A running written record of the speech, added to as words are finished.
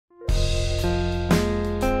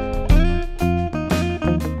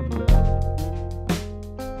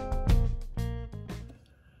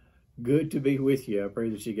Good to be with you. I pray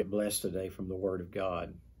that you get blessed today from the Word of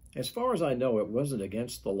God. As far as I know, it wasn't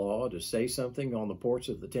against the law to say something on the porch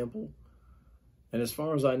of the temple. And as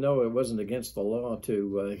far as I know, it wasn't against the law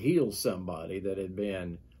to heal somebody that had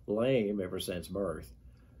been lame ever since birth.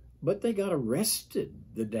 But they got arrested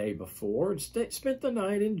the day before and spent the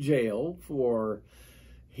night in jail for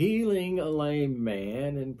healing a lame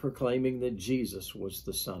man and proclaiming that Jesus was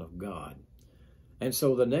the Son of God. And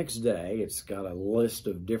so the next day, it's got a list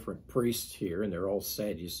of different priests here, and they're all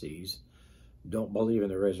Sadducees, don't believe in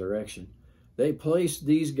the resurrection. They placed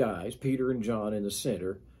these guys, Peter and John, in the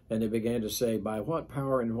center, and they began to say, by what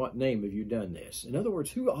power and what name have you done this? In other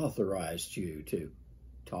words, who authorized you to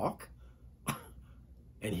talk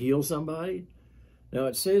and heal somebody? Now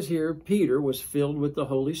it says here, Peter was filled with the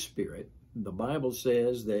Holy Spirit. The Bible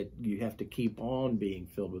says that you have to keep on being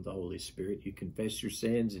filled with the Holy Spirit. You confess your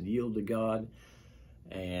sins and yield to God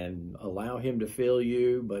and allow Him to fill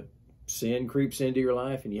you, but sin creeps into your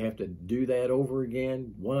life and you have to do that over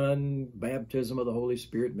again. One baptism of the Holy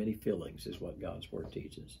Spirit, many fillings is what God's Word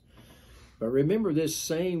teaches. But remember, this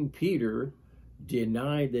same Peter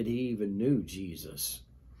denied that he even knew Jesus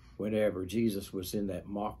whenever Jesus was in that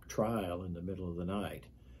mock trial in the middle of the night.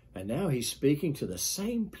 And now he's speaking to the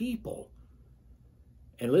same people.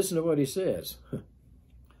 And listen to what he says.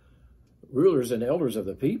 Rulers and elders of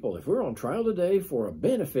the people, if we're on trial today for a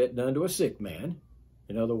benefit done to a sick man,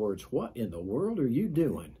 in other words, what in the world are you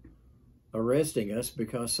doing arresting us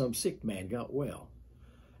because some sick man got well?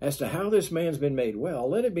 As to how this man's been made well,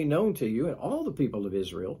 let it be known to you and all the people of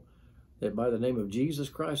Israel that by the name of Jesus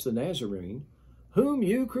Christ the Nazarene, whom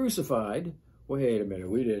you crucified, wait a minute,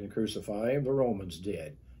 we didn't crucify him, the Romans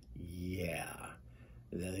did. Yeah,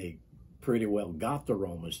 they pretty well got the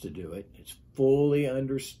Romans to do it. It's fully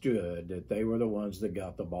understood that they were the ones that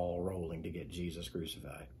got the ball rolling to get Jesus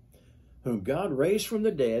crucified. Whom God raised from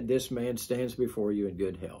the dead, this man stands before you in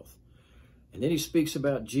good health. And then he speaks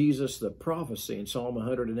about Jesus, the prophecy in Psalm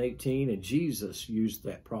 118, and Jesus used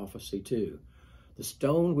that prophecy too. The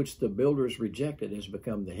stone which the builders rejected has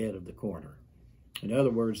become the head of the corner. In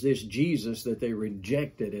other words, this Jesus that they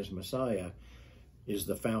rejected as Messiah is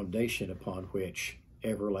the foundation upon which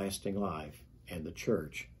everlasting life and the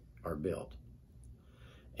church are built.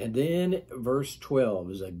 And then verse 12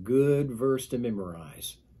 is a good verse to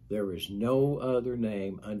memorize. There is no other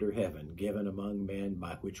name under heaven given among men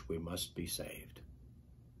by which we must be saved.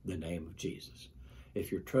 The name of Jesus.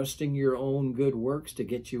 If you're trusting your own good works to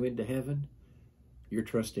get you into heaven, you're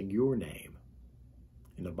trusting your name.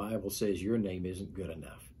 And the Bible says your name isn't good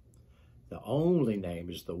enough. The only name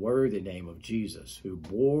is the worthy name of Jesus, who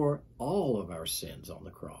bore all of our sins on the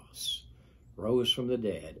cross, rose from the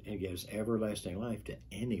dead, and gives everlasting life to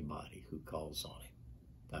anybody who calls on Him.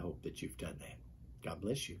 I hope that you've done that. God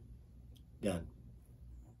bless you. Done.